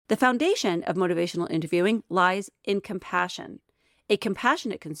The foundation of motivational interviewing lies in compassion, a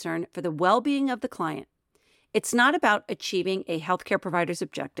compassionate concern for the well-being of the client. It's not about achieving a healthcare provider's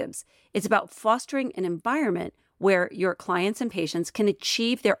objectives. It's about fostering an environment where your clients and patients can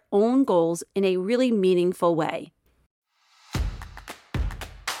achieve their own goals in a really meaningful way.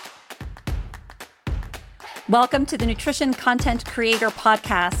 Welcome to the Nutrition Content Creator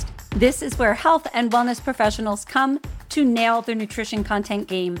Podcast. This is where health and wellness professionals come to nail their nutrition content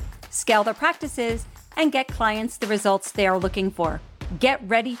game, scale their practices, and get clients the results they are looking for. Get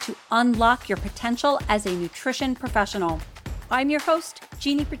ready to unlock your potential as a nutrition professional. I'm your host,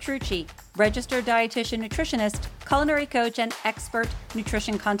 Jeannie Petrucci, registered dietitian nutritionist, culinary coach, and expert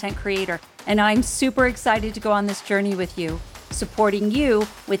nutrition content creator. And I'm super excited to go on this journey with you, supporting you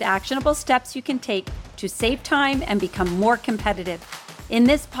with actionable steps you can take to save time and become more competitive. In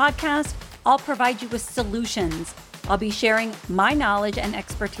this podcast, I'll provide you with solutions. I'll be sharing my knowledge and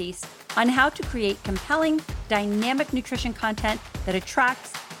expertise on how to create compelling, dynamic nutrition content that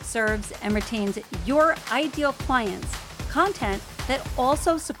attracts, serves, and retains your ideal clients. Content that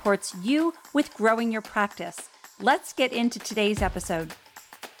also supports you with growing your practice. Let's get into today's episode.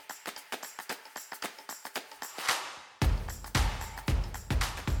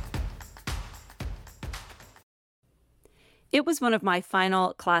 It was one of my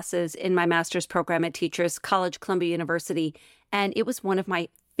final classes in my master's program at Teachers College, Columbia University, and it was one of my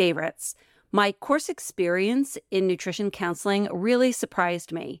favorites. My course experience in nutrition counseling really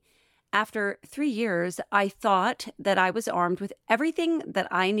surprised me. After 3 years, I thought that I was armed with everything that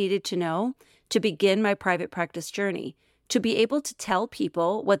I needed to know to begin my private practice journey, to be able to tell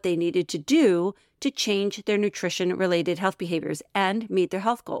people what they needed to do to change their nutrition-related health behaviors and meet their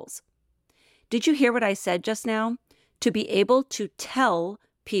health goals. Did you hear what I said just now? To be able to tell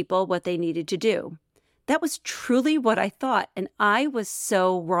people what they needed to do. That was truly what I thought, and I was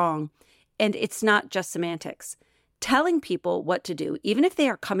so wrong. And it's not just semantics. Telling people what to do, even if they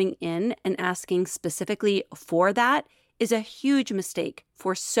are coming in and asking specifically for that, is a huge mistake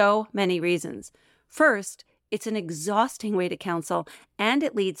for so many reasons. First, it's an exhausting way to counsel, and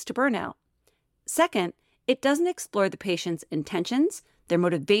it leads to burnout. Second, it doesn't explore the patient's intentions, their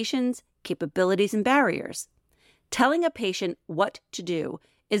motivations, capabilities, and barriers. Telling a patient what to do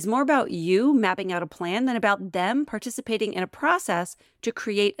is more about you mapping out a plan than about them participating in a process to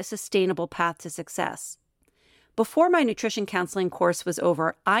create a sustainable path to success. Before my nutrition counseling course was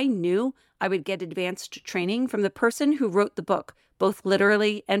over, I knew I would get advanced training from the person who wrote the book, both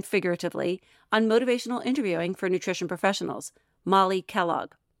literally and figuratively, on motivational interviewing for nutrition professionals, Molly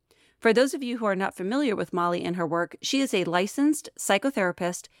Kellogg. For those of you who are not familiar with Molly and her work, she is a licensed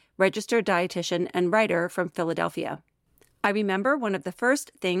psychotherapist, registered dietitian, and writer from Philadelphia. I remember one of the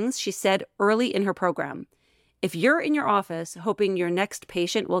first things she said early in her program. If you're in your office hoping your next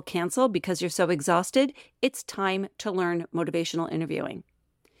patient will cancel because you're so exhausted, it's time to learn motivational interviewing.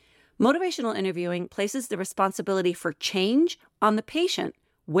 Motivational interviewing places the responsibility for change on the patient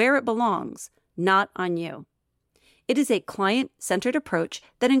where it belongs, not on you. It is a client-centered approach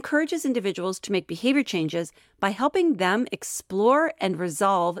that encourages individuals to make behavior changes by helping them explore and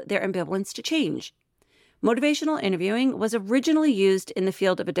resolve their ambivalence to change. Motivational interviewing was originally used in the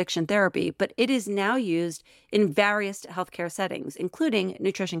field of addiction therapy, but it is now used in various healthcare settings, including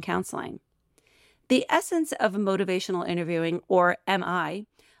nutrition counseling. The essence of motivational interviewing, or MI,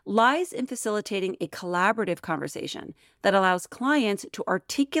 lies in facilitating a collaborative conversation that allows clients to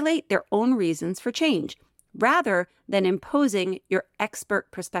articulate their own reasons for change, rather than imposing your expert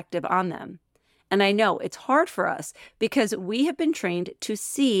perspective on them. And I know it's hard for us because we have been trained to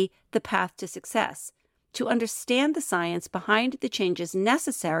see the path to success, to understand the science behind the changes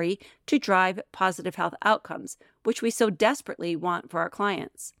necessary to drive positive health outcomes, which we so desperately want for our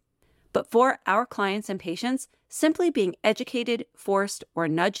clients. But for our clients and patients, simply being educated, forced, or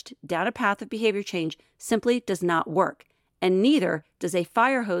nudged down a path of behavior change simply does not work, and neither does a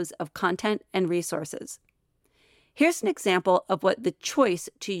fire hose of content and resources. Here's an example of what the choice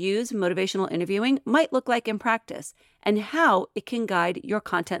to use motivational interviewing might look like in practice and how it can guide your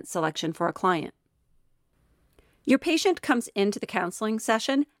content selection for a client. Your patient comes into the counseling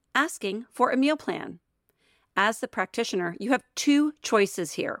session asking for a meal plan. As the practitioner, you have two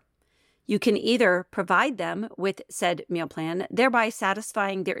choices here. You can either provide them with said meal plan, thereby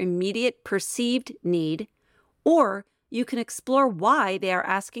satisfying their immediate perceived need, or you can explore why they are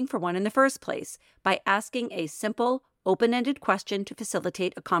asking for one in the first place by asking a simple, open-ended question to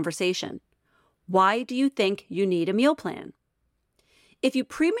facilitate a conversation. Why do you think you need a meal plan? If you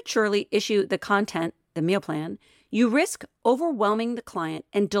prematurely issue the content, the meal plan, you risk overwhelming the client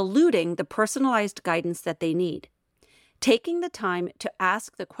and diluting the personalized guidance that they need. Taking the time to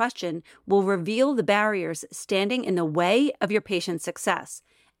ask the question will reveal the barriers standing in the way of your patient's success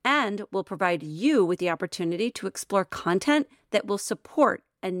and will provide you with the opportunity to explore content that will support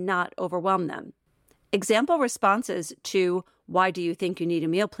and not overwhelm them. Example responses to "Why do you think you need a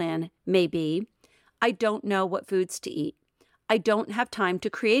meal plan?" may be, "I don't know what foods to eat. I don't have time to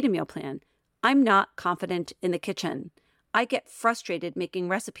create a meal plan. I'm not confident in the kitchen. I get frustrated making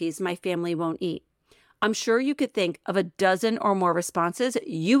recipes my family won't eat." I'm sure you could think of a dozen or more responses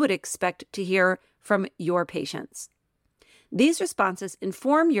you would expect to hear from your patients. These responses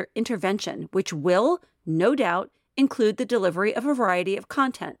inform your intervention, which will, no doubt, include the delivery of a variety of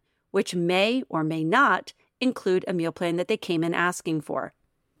content, which may or may not include a meal plan that they came in asking for.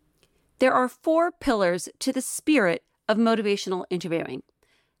 There are 4 pillars to the spirit of motivational interviewing: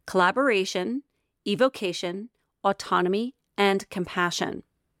 collaboration, evocation, autonomy, and compassion.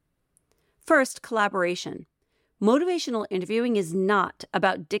 First, collaboration. Motivational interviewing is not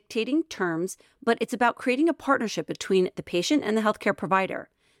about dictating terms, but it's about creating a partnership between the patient and the healthcare provider.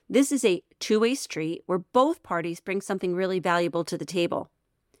 This is a two-way street where both parties bring something really valuable to the table.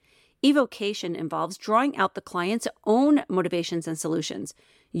 Evocation involves drawing out the client's own motivations and solutions.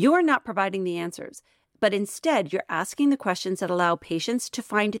 You're not providing the answers, but instead you're asking the questions that allow patients to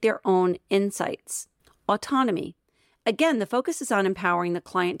find their own insights. Autonomy. Again, the focus is on empowering the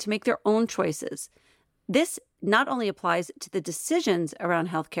client to make their own choices. This not only applies to the decisions around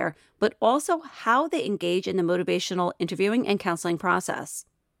healthcare, but also how they engage in the motivational interviewing and counseling process.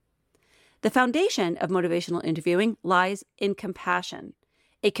 The foundation of motivational interviewing lies in compassion,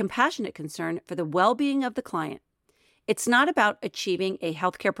 a compassionate concern for the well-being of the client. It's not about achieving a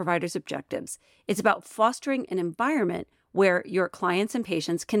healthcare provider's objectives. It's about fostering an environment where your clients and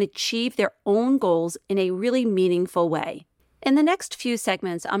patients can achieve their own goals in a really meaningful way. In the next few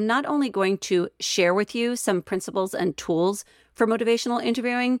segments, I'm not only going to share with you some principles and tools for motivational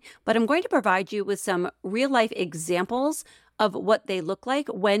interviewing, but I'm going to provide you with some real-life examples of what they look like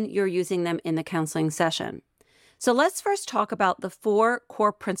when you're using them in the counseling session. So let's first talk about the 4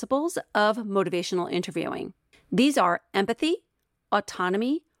 core principles of motivational interviewing. These are empathy,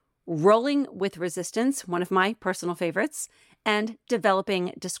 autonomy, rolling with resistance, one of my personal favorites, and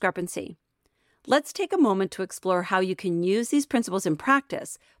developing discrepancy. Let's take a moment to explore how you can use these principles in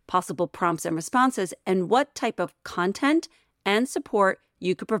practice, possible prompts and responses, and what type of content and support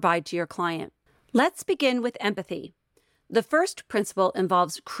you could provide to your client. Let's begin with empathy. The first principle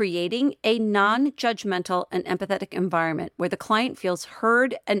involves creating a non-judgmental and empathetic environment where the client feels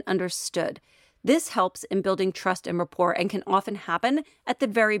heard and understood. This helps in building trust and rapport and can often happen at the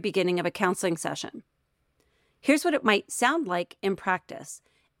very beginning of a counseling session. Here's what it might sound like in practice.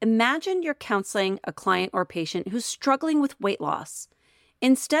 Imagine you're counseling a client or patient who's struggling with weight loss.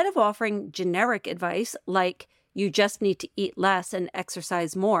 Instead of offering generic advice like, "You just need to eat less and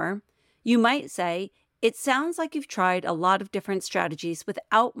exercise more," you might say, "It sounds like you've tried a lot of different strategies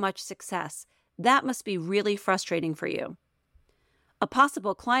without much success. That must be really frustrating for you." A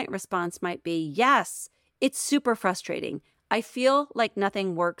possible client response might be, "Yes, it's super frustrating. I feel like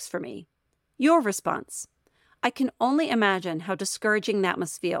nothing works for me." Your response: "I can only imagine how discouraging that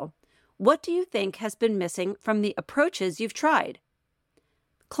must feel. What do you think has been missing from the approaches you've tried?"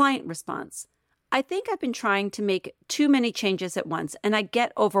 Client response: "I think I've been trying to make too many changes at once and I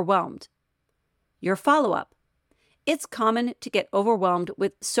get overwhelmed." Your follow-up: "It's common to get overwhelmed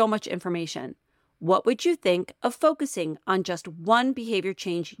with so much information. What would you think of focusing on just one behavior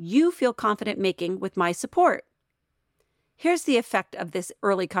change you feel confident making with my support?" Here's the effect of this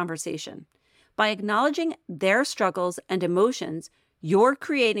early conversation. By acknowledging their struggles and emotions, you're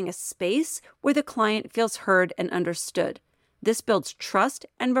creating a space where the client feels heard and understood. This builds trust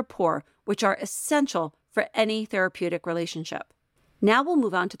and rapport, which are essential for any therapeutic relationship. Now we'll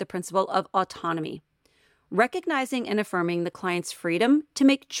move on to the principle of autonomy. Recognizing and affirming the client's freedom to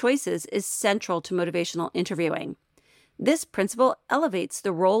make choices is central to motivational interviewing. This principle elevates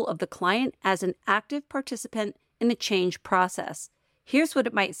the role of the client as an active participant in the change process. Here's what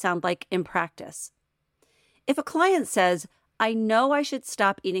it might sound like in practice. If a client says, "I know I should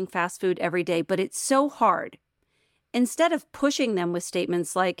stop eating fast food every day, but it's so hard," instead of pushing them with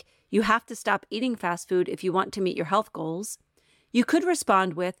statements like, "You have to stop eating fast food if you want to meet your health goals," you could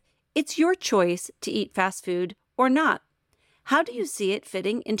respond with, "It's your choice to eat fast food or not. How do you see it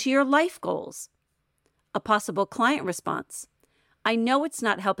fitting into your life goals?" A possible client response: "I know it's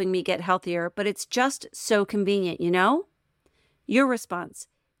not helping me get healthier, but it's just so convenient, you know?" Your response: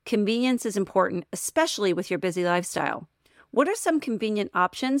 "Convenience is important, especially with your busy lifestyle. What are some convenient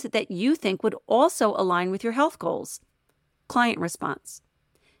options that you think would also align with your health goals?" Client response: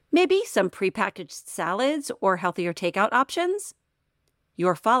 Maybe some prepackaged salads or healthier takeout options?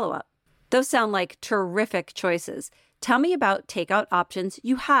 Your follow-up. Those sound like terrific choices. Tell me about takeout options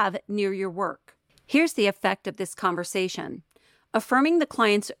you have near your work. Here's the effect of this conversation. Affirming the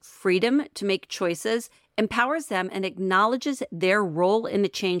client's freedom to make choices empowers them and acknowledges their role in the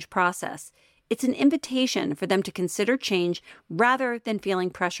change process. It's an invitation for them to consider change rather than feeling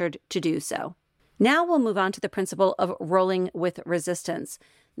pressured to do so. Now we'll move on to the principle of rolling with resistance.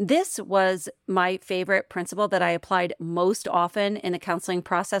 This was my favorite principle that I applied most often in the counseling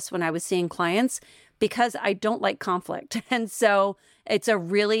process when I was seeing clients because I don't like conflict. And so it's a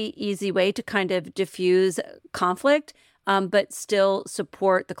really easy way to kind of diffuse conflict, but still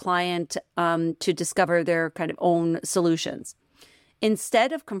support the client to discover their kind of own solutions.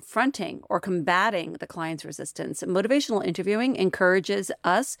 Instead of confronting or combating the client's resistance, motivational interviewing encourages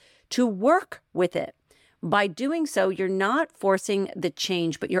us to work with it. By doing so, you're not forcing the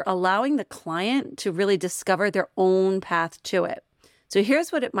change, but you're allowing the client to really discover their own path to it. So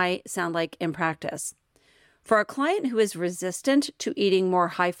here's what it might sound like in practice. For a client who is resistant to eating more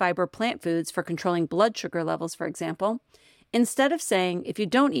high-fiber plant foods for controlling blood sugar levels, for example, instead of saying, if you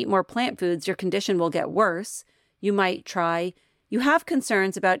don't eat more plant foods, your condition will get worse, you might try, you have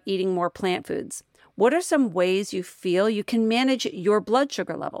concerns about eating more plant foods. What are some ways you feel you can manage your blood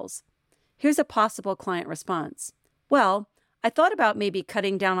sugar levels? Here's a possible client response. Well, I thought about maybe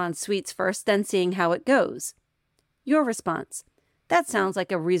cutting down on sweets first, then seeing how it goes. Your response. That sounds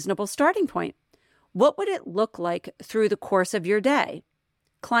like a reasonable starting point. What would it look like through the course of your day?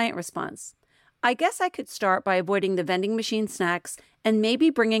 Client response. I guess I could start by avoiding the vending machine snacks and maybe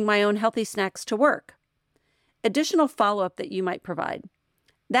bringing my own healthy snacks to work. Additional follow-up that you might provide.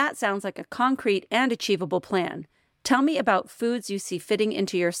 That sounds like a concrete and achievable plan. Tell me about foods you see fitting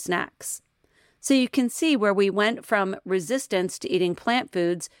into your snacks. So you can see where we went from resistance to eating plant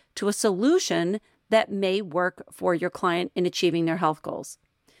foods to a solution that may work for your client in achieving their health goals.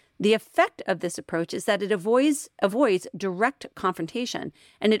 The effect of this approach is that it avoids direct confrontation,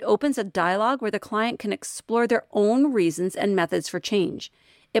 and it opens a dialogue where the client can explore their own reasons and methods for change.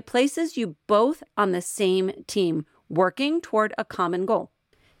 It places you both on the same team, working toward a common goal.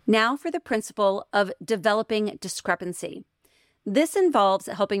 Now for the principle of developing discrepancy. This involves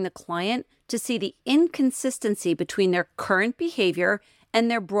helping the client to see the inconsistency between their current behavior and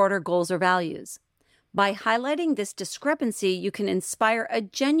their broader goals or values. By highlighting this discrepancy, you can inspire a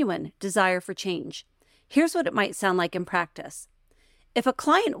genuine desire for change. Here's what it might sound like in practice. If a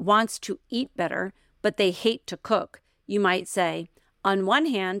client wants to eat better, but they hate to cook, you might say, on one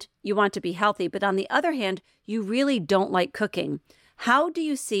hand, you want to be healthy, but on the other hand, you really don't like cooking. How do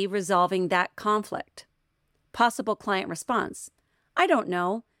you see resolving that conflict? Possible client response. I don't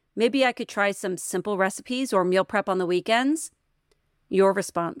know. Maybe I could try some simple recipes or meal prep on the weekends. Your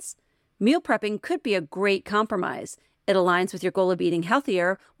response. Meal prepping could be a great compromise. It aligns with your goal of eating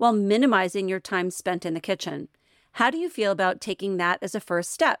healthier while minimizing your time spent in the kitchen. How do you feel about taking that as a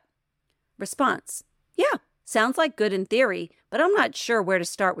first step? Response. Yeah, sounds like good in theory, but I'm not sure where to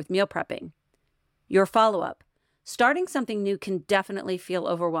start with meal prepping. Your follow-up. Starting something new can definitely feel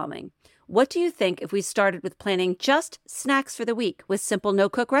overwhelming. What do you think if we started with planning just snacks for the week with simple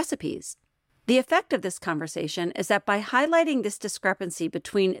no-cook recipes? The effect of this conversation is that by highlighting this discrepancy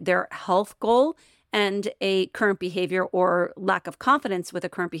between their health goal and a current behavior or lack of confidence with a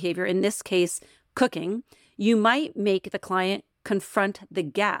current behavior, in this case, cooking, you might make the client confront the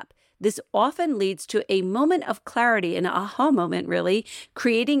gap. This often leads to a moment of clarity, an aha moment really,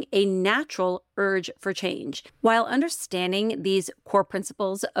 creating a natural urge for change. While understanding these core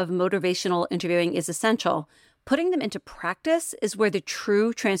principles of motivational interviewing is essential, putting them into practice is where the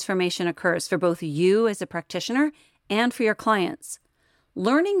true transformation occurs for both you as a practitioner and for your clients.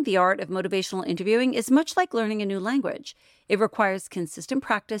 Learning the art of motivational interviewing is much like learning a new language. It requires consistent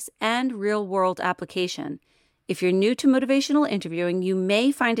practice and real-world application. If you're new to motivational interviewing, you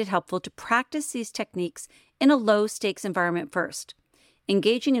may find it helpful to practice these techniques in a low-stakes environment first.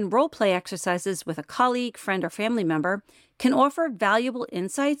 Engaging in role-play exercises with a colleague, friend, or family member can offer valuable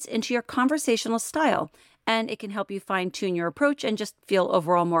insights into your conversational style, and it can help you fine-tune your approach and just feel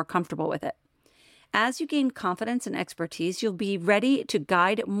overall more comfortable with it. As you gain confidence and expertise, you'll be ready to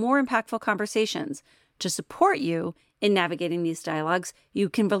guide more impactful conversations. To support you in navigating these dialogues, you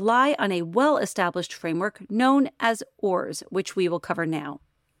can rely on a well-established framework known as OARS, which we will cover now.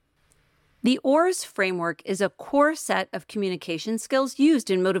 The OARS framework is a core set of communication skills used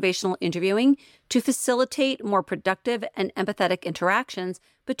in motivational interviewing to facilitate more productive and empathetic interactions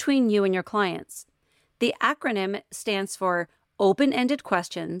between you and your clients. The acronym stands for open-ended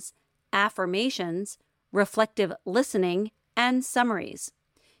questions, affirmations, reflective listening, and summaries.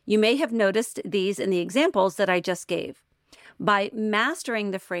 You may have noticed these in the examples that I just gave. By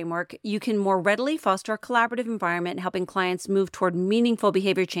mastering the framework, you can more readily foster a collaborative environment, helping clients move toward meaningful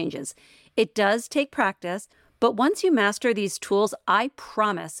behavior changes. It does take practice, but once you master these tools, I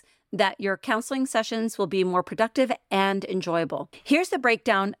promise that your counseling sessions will be more productive and enjoyable. Here's the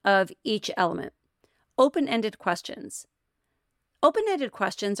breakdown of each element. Open-ended questions. Open-ended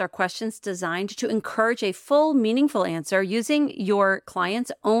questions are questions designed to encourage a full, meaningful answer using your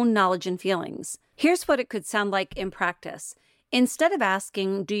client's own knowledge and feelings. Here's what it could sound like in practice. Instead of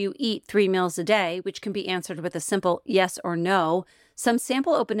asking, do you eat 3 meals a day, which can be answered with a simple yes or no, some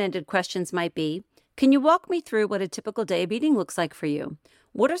sample open-ended questions might be, can you walk me through what a typical day of eating looks like for you?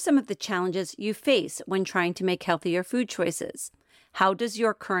 What are some of the challenges you face when trying to make healthier food choices? How does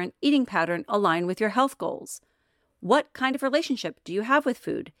your current eating pattern align with your health goals? What kind of relationship do you have with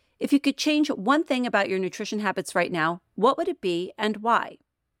food? If you could change one thing about your nutrition habits right now, what would it be and why?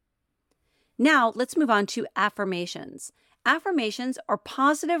 Now, let's move on to affirmations. Affirmations are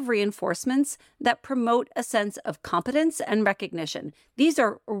positive reinforcements that promote a sense of competence and recognition. These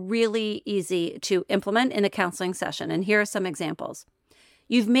are really easy to implement in a counseling session, and here are some examples.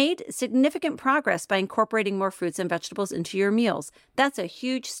 You've made significant progress by incorporating more fruits and vegetables into your meals. That's a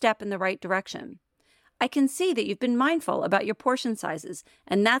huge step in the right direction. I can see that you've been mindful about your portion sizes,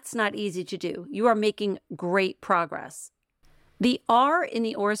 and that's not easy to do. You are making great progress. The R in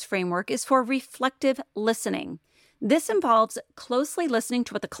the ORS framework is for reflective listening. This involves closely listening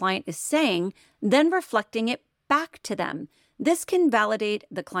to what the client is saying, then reflecting it back to them. This can validate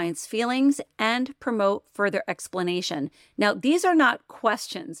the client's feelings and promote further explanation. Now, these are not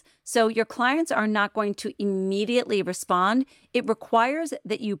questions, so your clients are not going to immediately respond. It requires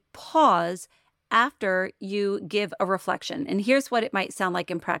that you pause after you give a reflection. And here's what it might sound like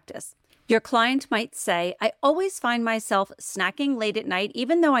in practice. Your client might say, I always find myself snacking late at night,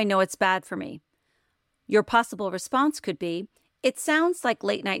 even though I know it's bad for me. Your possible response could be, it sounds like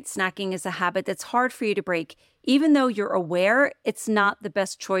late night snacking is a habit that's hard for you to break, even though you're aware it's not the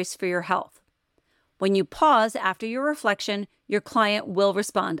best choice for your health. When you pause after your reflection, your client will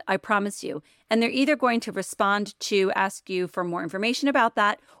respond, I promise you. And they're either going to respond to ask you for more information about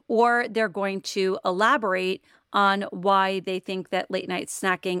that, or they're going to elaborate on why they think that late night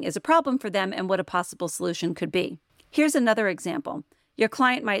snacking is a problem for them and what a possible solution could be. Here's another example. Your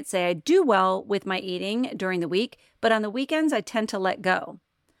client might say, I do well with my eating during the week, but on the weekends I tend to let go.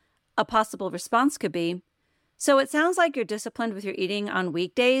 A possible response could be, so it sounds like you're disciplined with your eating on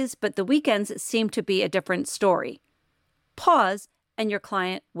weekdays, but the weekends seem to be a different story. Pause, and your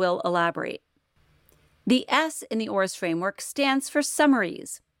client will elaborate. The S in the ORS framework stands for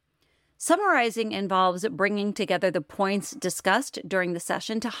summaries. Summarizing involves bringing together the points discussed during the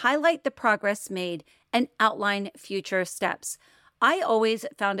session to highlight the progress made and outline future steps. I always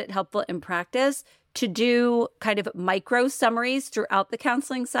found it helpful in practice to do kind of micro summaries throughout the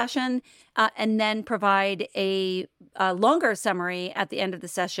counseling session and then provide a longer summary at the end of the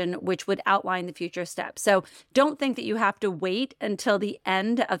session, which would outline the future steps. So don't think that you have to wait until the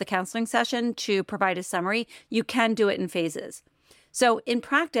end of the counseling session to provide a summary. You can do it in phases. So in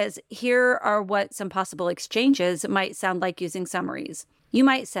practice, here are what some possible exchanges might sound like using summaries. You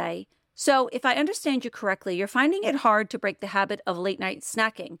might say, so if I understand you correctly, you're finding it hard to break the habit of late night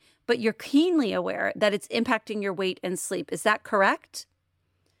snacking, but you're keenly aware that it's impacting your weight and sleep. Is that correct?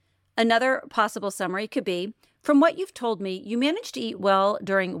 Another possible summary could be, from what you've told me, you manage to eat well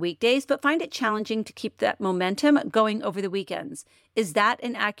during weekdays, but find it challenging to keep that momentum going over the weekends. Is that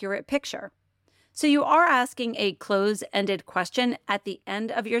an accurate picture? So you are asking a close-ended question at the end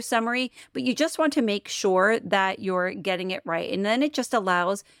of your summary, but you just want to make sure that you're getting it right. And then it just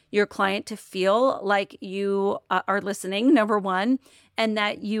allows your client to feel like you are listening, number one, and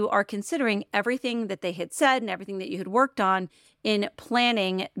that you are considering everything that they had said and everything that you had worked on in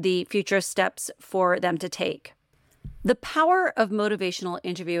planning the future steps for them to take. The power of motivational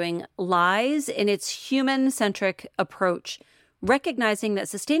interviewing lies in its human-centric approach, recognizing that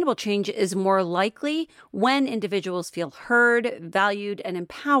sustainable change is more likely when individuals feel heard, valued, and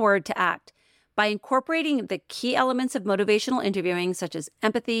empowered to act. By incorporating the key elements of motivational interviewing, such as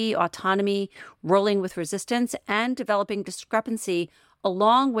empathy, autonomy, rolling with resistance, and developing discrepancy,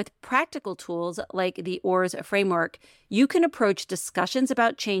 along with practical tools like the ORS framework, you can approach discussions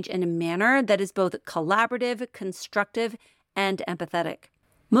about change in a manner that is both collaborative, constructive, and empathetic.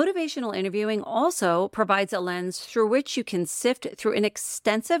 Motivational interviewing also provides a lens through which you can sift through an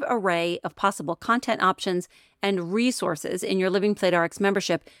extensive array of possible content options and resources in your Living PlateRx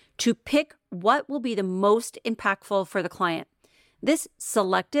membership to pick what will be the most impactful for the client. This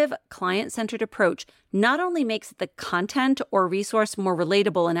selective, client-centered approach not only makes the content or resource more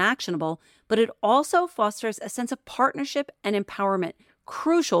relatable and actionable, but it also fosters a sense of partnership and empowerment,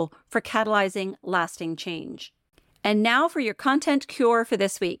 crucial for catalyzing lasting change. And now for your content cure for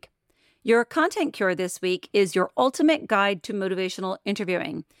this week. Your content cure this week is your ultimate guide to motivational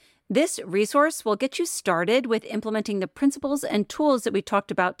interviewing. This resource will get you started with implementing the principles and tools that we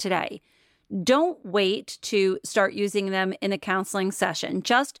talked about today. Don't wait to start using them in a counseling session.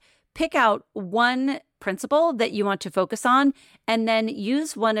 Just pick out one principle that you want to focus on and then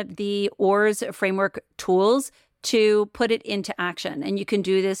use one of the OARS framework tools to put it into action. And you can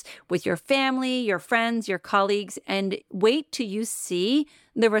do this with your family, your friends, your colleagues, and wait till you see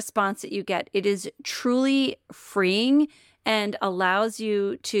the response that you get. It is truly freeing and allows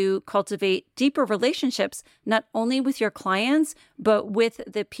you to cultivate deeper relationships, not only with your clients, but with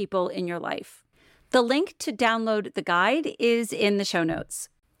the people in your life. The link to download the guide is in the show notes.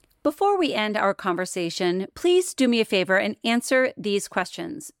 Before we end our conversation, please do me a favor and answer these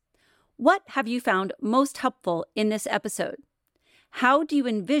questions. What have you found most helpful in this episode? How do you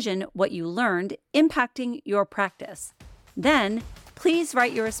envision what you learned impacting your practice? Then, please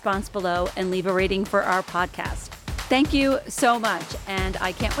write your response below and leave a rating for our podcast. Thank you so much, and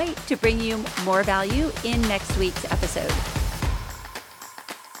I can't wait to bring you more value in next week's episode.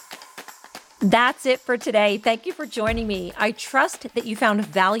 That's it for today. Thank you for joining me. I trust that you found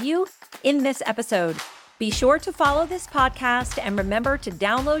value in this episode. Be sure to follow this podcast and remember to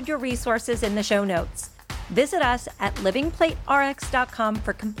download your resources in the show notes. Visit us at livingplaterx.com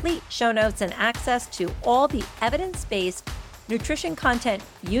for complete show notes and access to all the evidence-based nutrition content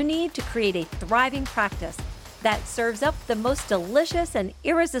you need to create a thriving practice that serves up the most delicious and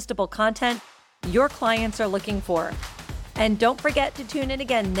irresistible content your clients are looking for. And don't forget to tune in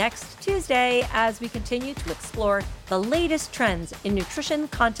again next Tuesday as we continue to explore the latest trends in nutrition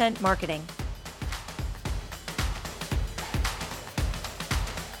content marketing.